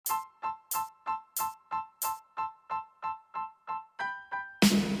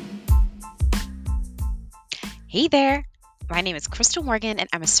Hey there. My name is Crystal Morgan, and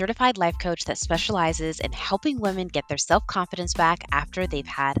I'm a certified life coach that specializes in helping women get their self confidence back after they've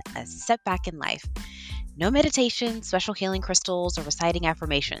had a setback in life. No meditation, special healing crystals, or reciting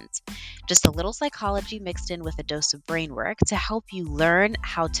affirmations. Just a little psychology mixed in with a dose of brain work to help you learn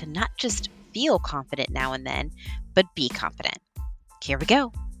how to not just feel confident now and then, but be confident. Here we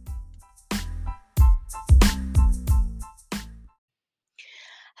go.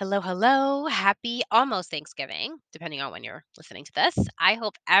 Hello, hello. Happy almost Thanksgiving, depending on when you're listening to this. I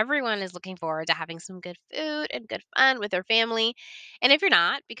hope everyone is looking forward to having some good food and good fun with their family. And if you're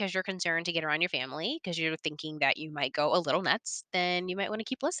not, because you're concerned to get around your family, because you're thinking that you might go a little nuts, then you might want to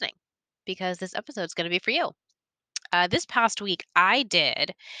keep listening because this episode's going to be for you. This past week, I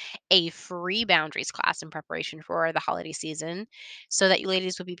did a free boundaries class in preparation for the holiday season so that you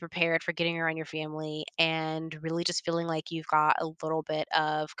ladies would be prepared for getting around your family and really just feeling like you've got a little bit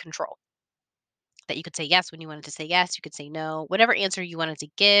of control. That you could say yes when you wanted to say yes, you could say no, whatever answer you wanted to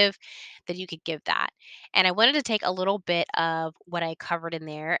give, that you could give that. And I wanted to take a little bit of what I covered in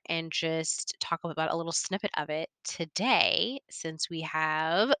there and just talk about a little snippet of it today since we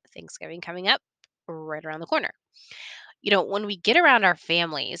have Thanksgiving coming up right around the corner. When we get around our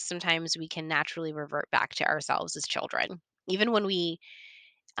families, sometimes we can naturally revert back to ourselves as children. Even when we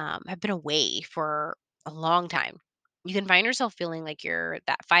have been away for a long time, you can find yourself feeling like you're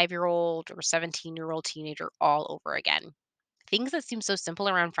that 5-year-old or 17-year-old teenager all over again. Things that seem so simple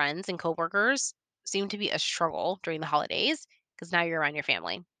around friends and coworkers seem to be a struggle during the holidays because now you're around your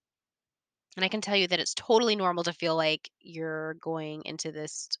family. And I can tell you that it's totally normal to feel like you're going into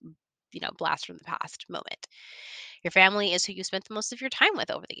this, blast from the past moment. Your family is who you spent the most of your time with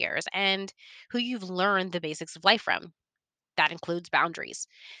over the years and who you've learned the basics of life from. That includes boundaries.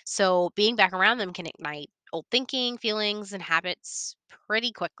 So being back around them can ignite old thinking, feelings, and habits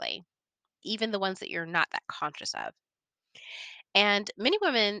pretty quickly, even the ones that you're not that conscious of. And many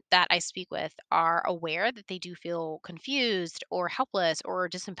women that I speak with are aware that they do feel confused or helpless or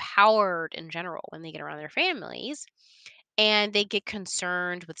disempowered in general when they get around their families. And they get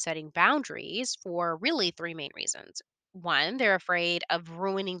concerned with setting boundaries for really three main reasons. One, they're afraid of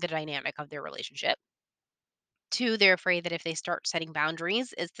ruining the dynamic of their relationship. Two, they're afraid that if they start setting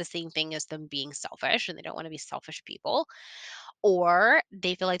boundaries, it's the same thing as them being selfish and they don't want to be selfish people. Or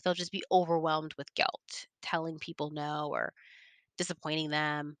they feel like they'll just be overwhelmed with guilt, telling people no or disappointing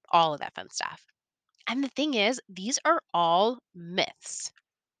them, all of that fun stuff. And the thing is, these are all myths.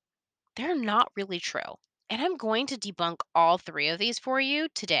 They're not really true. And I'm going to debunk all three of these for you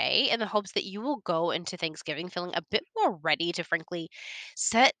today in the hopes that you will go into Thanksgiving feeling a bit more ready to, frankly,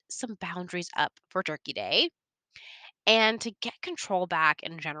 set some boundaries up for Turkey Day and to get control back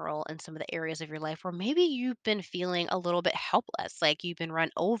in general in some of the areas of your life where maybe you've been feeling a little bit helpless, like you've been run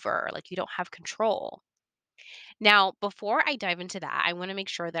over, like you don't have control. Now, before I dive into that, I want to make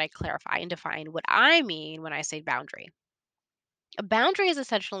sure that I clarify and define what I mean when I say boundary. A boundary is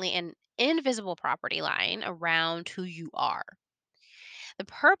essentially an invisible property line around who you are. The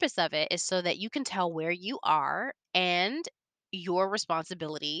purpose of it is so that you can tell where you are and your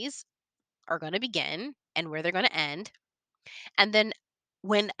responsibilities are going to begin and where they're going to end. And then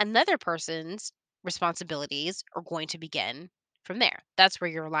when another person's responsibilities are going to begin from there. That's where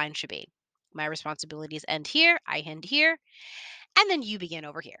your line should be. My responsibilities end here, I end here, and then you begin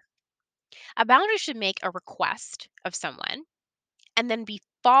over here. A boundary should make a request of someone and then be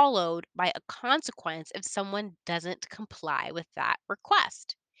followed by a consequence if someone doesn't comply with that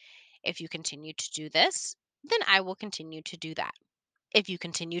request. If you continue to do this, then I will continue to do that. If you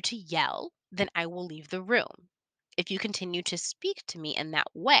continue to yell, then I will leave the room. If you continue to speak to me in that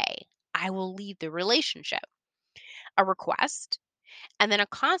way, I will leave the relationship. A request and then a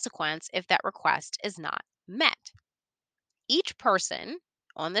consequence if that request is not met. Each person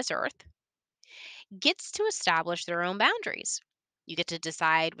on this earth gets to establish their own boundaries. You get to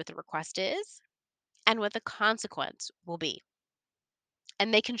decide what the request is and what the consequence will be.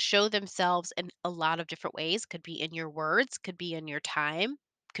 And they can show themselves in a lot of different ways. Could be in your words, could be in your time,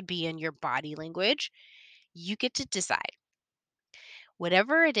 could be in your body language. You get to decide.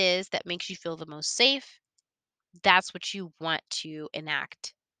 Whatever it is that makes you feel the most safe, that's what you want to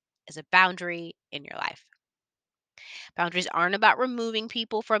enact as a boundary in your life. Boundaries aren't about removing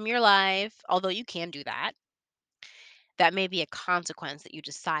people from your life, although you can do that. That may be a consequence that you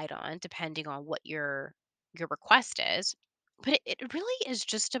decide on depending on what your request is. But it really is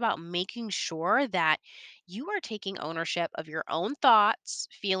just about making sure that you are taking ownership of your own thoughts,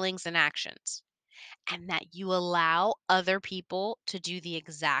 feelings, and actions, and that you allow other people to do the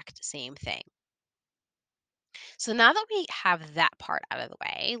exact same thing. So now that we have that part out of the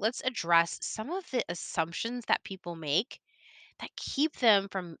way, let's address some of the assumptions that people make that keep them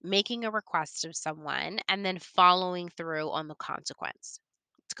from making a request of someone and then following through on the consequence.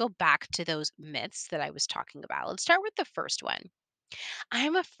 Let's go back to those myths that I was talking about. Let's start with the first one.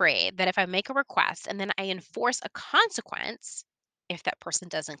 I'm afraid that if I make a request and then I enforce a consequence, if that person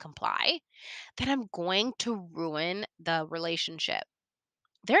doesn't comply, then I'm going to ruin the relationship.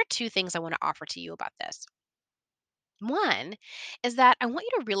 There are two things I want to offer to you about this. One is that I want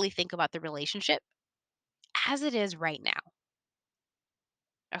you to really think about the relationship as it is right now.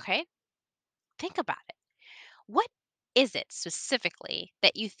 Okay? Think about it. What is it specifically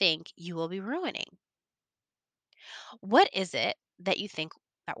that you think you will be ruining? What is it that you think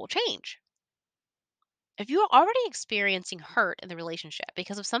that will change? If you are already experiencing hurt in the relationship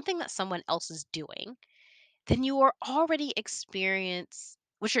because of something that someone else is doing, then you are already experience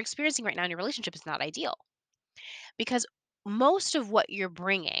what you're experiencing right now in your relationship is not ideal because most of what you're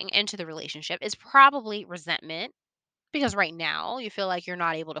bringing into the relationship is probably resentment because right now you feel like you're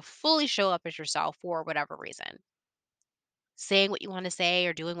not able to fully show up as yourself for whatever reason. Saying what you want to say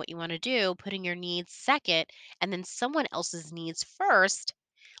or doing what you want to do, putting your needs second, and then someone else's needs first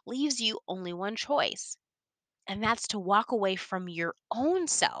leaves you only one choice. And that's to walk away from your own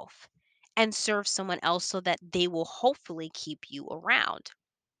self and serve someone else so that they will hopefully keep you around.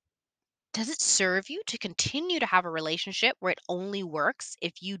 Does it serve you to continue to have a relationship where it only works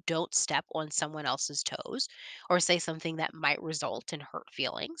if you don't step on someone else's toes or say something that might result in hurt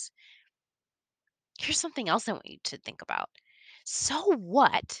feelings? Here's something else I want you to think about. So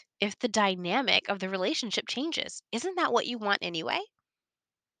what if the dynamic of the relationship changes? Isn't that what you want anyway?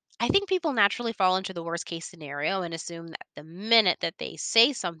 I think people naturally fall into the worst case scenario and assume that the minute that they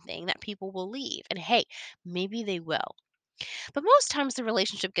say something that people will leave. And hey, maybe they will. But most times the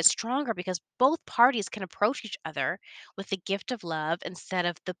relationship gets stronger because both parties can approach each other with the gift of love instead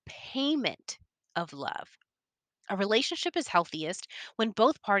of the payment of love. A relationship is healthiest when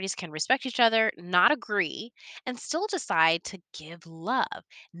both parties can respect each other, not agree, and still decide to give love,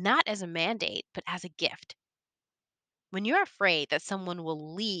 not as a mandate, but as a gift. When you're afraid that someone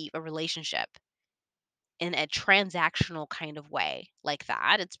will leave a relationship in a transactional kind of way like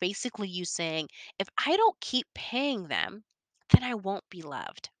that, it's basically you saying, if I don't keep paying them, then I won't be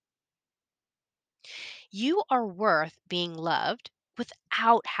loved. You are worth being loved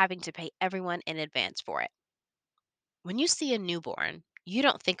without having to pay everyone in advance for it. When you see a newborn, you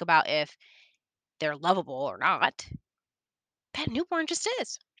don't think about if they're lovable or not. That newborn just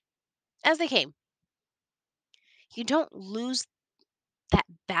is, as they came. You don't lose that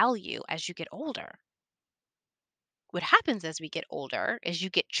value as you get older. What happens as we get older is you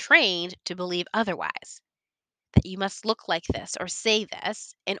get trained to believe otherwise, that you must look like this or say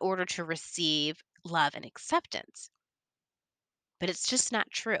this in order to receive love and acceptance. But it's just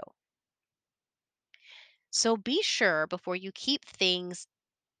not true. So be sure before you keep things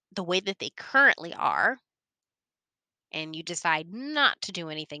the way that they currently are and you decide not to do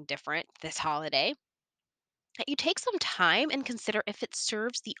anything different this holiday, that you take some time and consider if it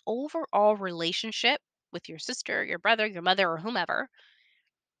serves the overall relationship with your sister, your brother, your mother, or whomever.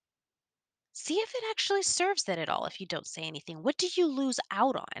 See if it actually serves that at all if you don't say anything. What do you lose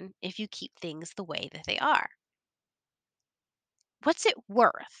out on if you keep things the way that they are? What's it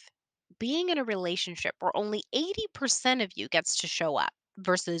worth being in a relationship where only 80% of you gets to show up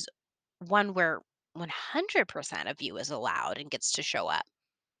versus one where 100% of you is allowed and gets to show up?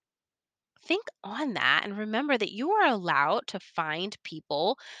 Think on that and remember that you are allowed to find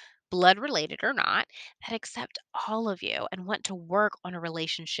people, blood related or not, that accept all of you and want to work on a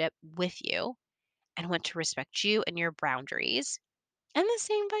relationship with you and want to respect you and your boundaries, and the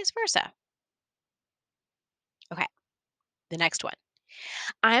same vice versa. Okay, the next one.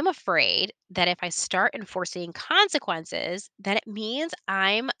 I'm afraid that if I start enforcing consequences, that it means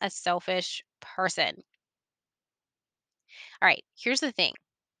I'm a selfish person. All right, here's the thing.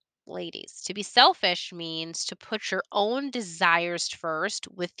 Ladies, to be selfish means to put your own desires first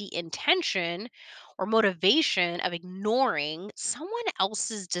with the intention or motivation of ignoring someone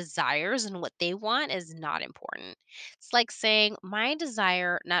else's desires and what they want is not important. It's like saying, my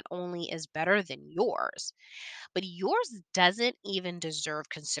desire not only is better than yours, but yours doesn't even deserve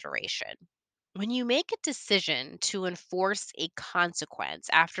consideration. When you make a decision to enforce a consequence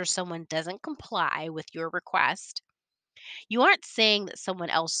after someone doesn't comply with your request, you aren't saying that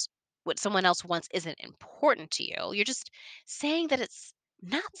what someone else wants isn't important to you. You're just saying that it's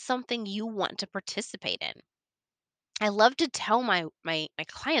not something you want to participate in. I love to tell my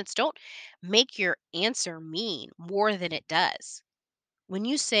clients, don't make your answer mean more than it does. When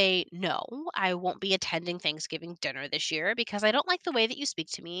you say, no, I won't be attending Thanksgiving dinner this year because I don't like the way that you speak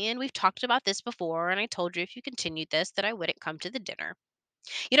to me. And we've talked about this before. And I told you if you continued this, that I wouldn't come to the dinner.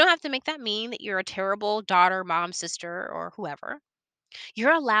 You don't have to make that mean that you're a terrible daughter, mom, sister, or whoever.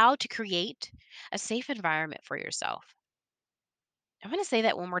 You're allowed to create a safe environment for yourself. I'm going to say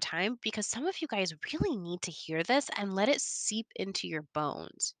that one more time because some of you guys really need to hear this and let it seep into your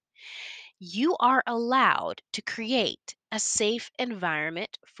bones. You are allowed to create a safe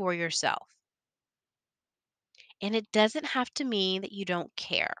environment for yourself. And it doesn't have to mean that you don't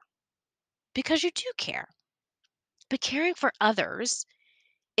care because you do care. But caring for others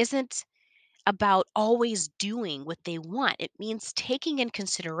isn't about always doing what they want. It means taking in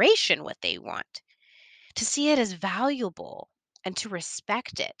consideration what they want, to see it as valuable and to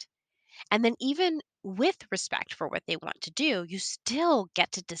respect it. And then, even with respect for what they want to do, you still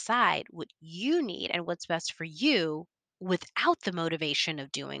get to decide what you need and what's best for you without the motivation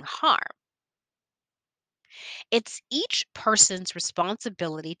of doing harm. It's each person's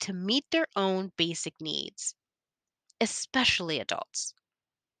responsibility to meet their own basic needs, especially adults.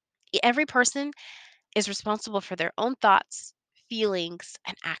 Every person is responsible for their own thoughts, feelings,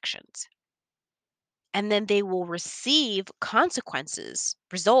 and actions. And then they will receive consequences,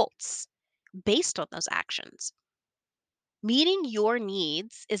 results based on those actions. Meeting your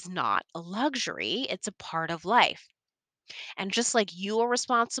needs is not a luxury, it's a part of life. And just like you are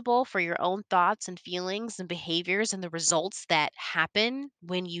responsible for your own thoughts and feelings and behaviors and the results that happen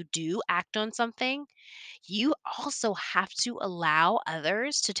when you do act on something, you also have to allow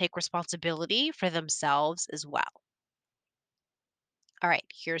others to take responsibility for themselves as well. All right,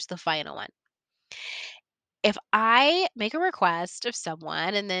 here's the final one. If I make a request of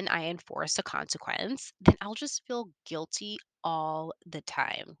someone and then I enforce a consequence, then I'll just feel guilty all the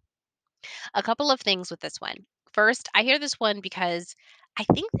time. A couple of things with this one. First, I hear this one because I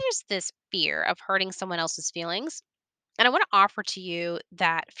think there's this fear of hurting someone else's feelings. And I want to offer to you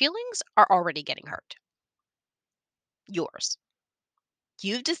that feelings are already getting hurt. Yours.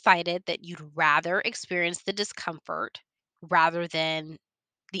 You've decided that you'd rather experience the discomfort rather than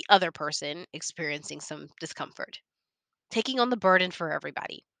the other person experiencing some discomfort, taking on the burden for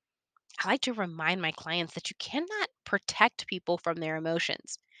everybody. I like to remind my clients that you cannot protect people from their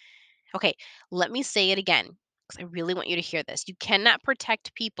emotions. Okay, let me say it again because I really want you to hear this. You cannot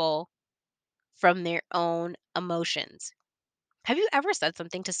protect people from their own emotions. Have you ever said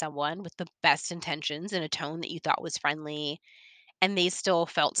something to someone with the best intentions in a tone that you thought was friendly and they still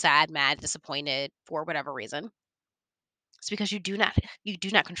felt sad, mad, disappointed for whatever reason? It's because you do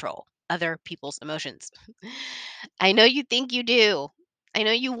not control other people's emotions. I know you think you do. I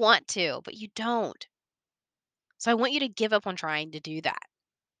know you want to, but you don't. So I want you to give up on trying to do that.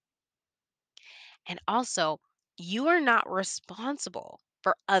 And also, you are not responsible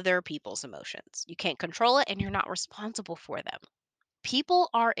for other people's emotions. You can't control it and you're not responsible for them. People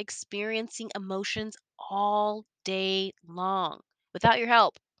are experiencing emotions all day long without your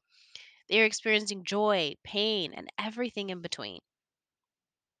help. They're experiencing joy, pain, and everything in between.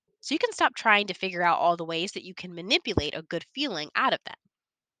 So you can stop trying to figure out all the ways that you can manipulate a good feeling out of them.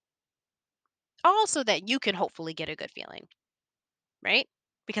 Also, that you can hopefully get a good feeling, right?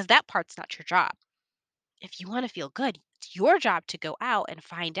 Because that part's not your job. If you want to feel good, it's your job to go out and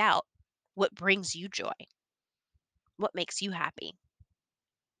find out what brings you joy, what makes you happy.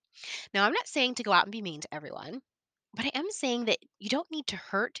 Now, I'm not saying to go out and be mean to everyone, but I am saying that you don't need to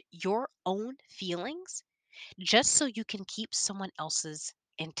hurt your own feelings just so you can keep someone else's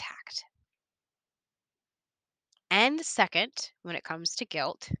intact. And second, when it comes to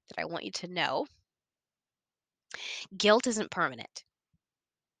guilt, that I want you to know, guilt isn't permanent.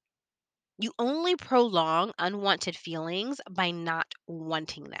 You only prolong unwanted feelings by not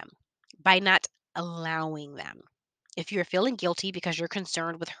wanting them, by not allowing them. If you're feeling guilty because you're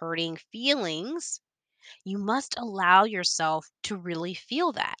concerned with hurting feelings, you must allow yourself to really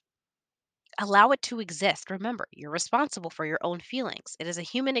feel that. Allow it to exist. Remember, you're responsible for your own feelings. It is a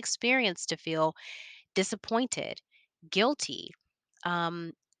human experience to feel disappointed, guilty,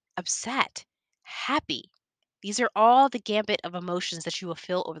 um, upset, happy. These are all the gambit of emotions that you will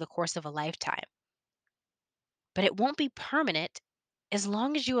feel over the course of a lifetime. But it won't be permanent as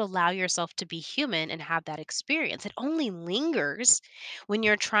long as you allow yourself to be human and have that experience. It only lingers when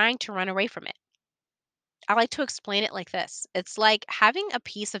you're trying to run away from it. I like to explain it like this. It's like having a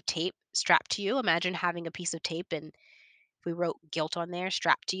piece of tape strapped to you. Imagine having a piece of tape and we wrote guilt on there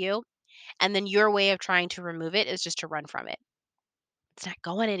strapped to you. And then your way of trying to remove it is just to run from it. It's not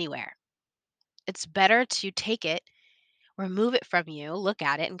going anywhere. It's better to take it, remove it from you, look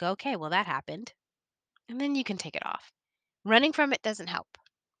at it, and go, okay, well, that happened. And then you can take it off. Running from it doesn't help.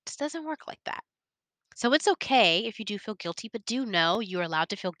 It just doesn't work like that. So it's okay if you do feel guilty, but do know you're allowed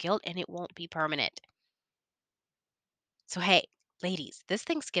to feel guilt and it won't be permanent. So hey, ladies, this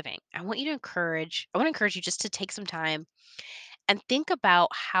Thanksgiving, I want to encourage you just to take some time and think about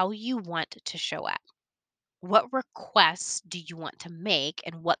how you want to show up. What requests do you want to make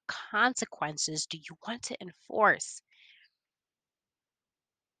and what consequences do you want to enforce?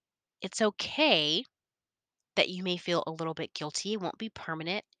 It's okay that you may feel a little bit guilty. It won't be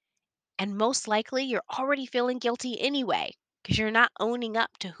permanent. And most likely, you're already feeling guilty anyway because you're not owning up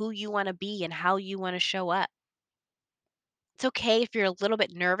to who you want to be and how you want to show up. It's okay if you're a little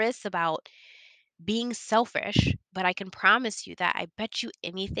bit nervous about being selfish, but I can promise you that I bet you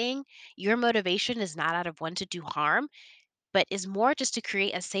anything, your motivation is not out of one to do harm, but is more just to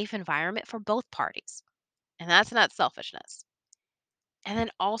create a safe environment for both parties. And that's not selfishness. And then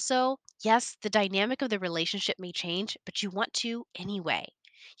also, yes, the dynamic of the relationship may change, but you want to anyway.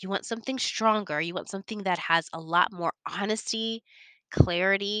 You want something stronger. You want something that has a lot more honesty,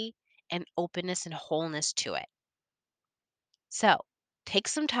 clarity, and openness and wholeness to it. So take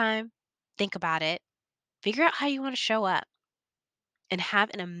some time, think about it, figure out how you want to show up, and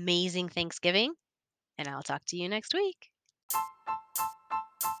have an amazing Thanksgiving. And I'll talk to you next week.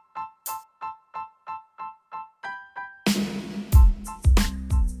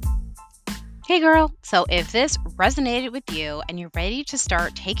 Hey girl, so if this resonated with you and you're ready to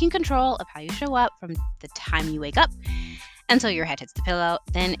start taking control of how you show up from the time you wake up until your head hits the pillow,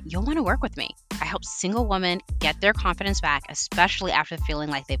 then you'll want to work with me. I help single women get their confidence back, especially after feeling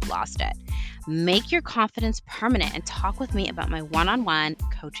like they've lost it. Make your confidence permanent and talk with me about my one-on-one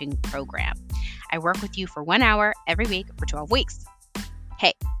coaching program. I work with you for 1 hour every week for 12 weeks.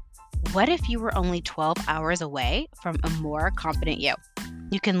 Hey, what if you were only 12 hours away from a more confident you?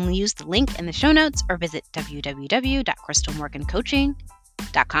 You can use the link in the show notes or visit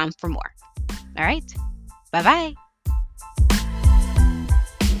www.crystalmorgancoaching.com for more. All right, bye-bye.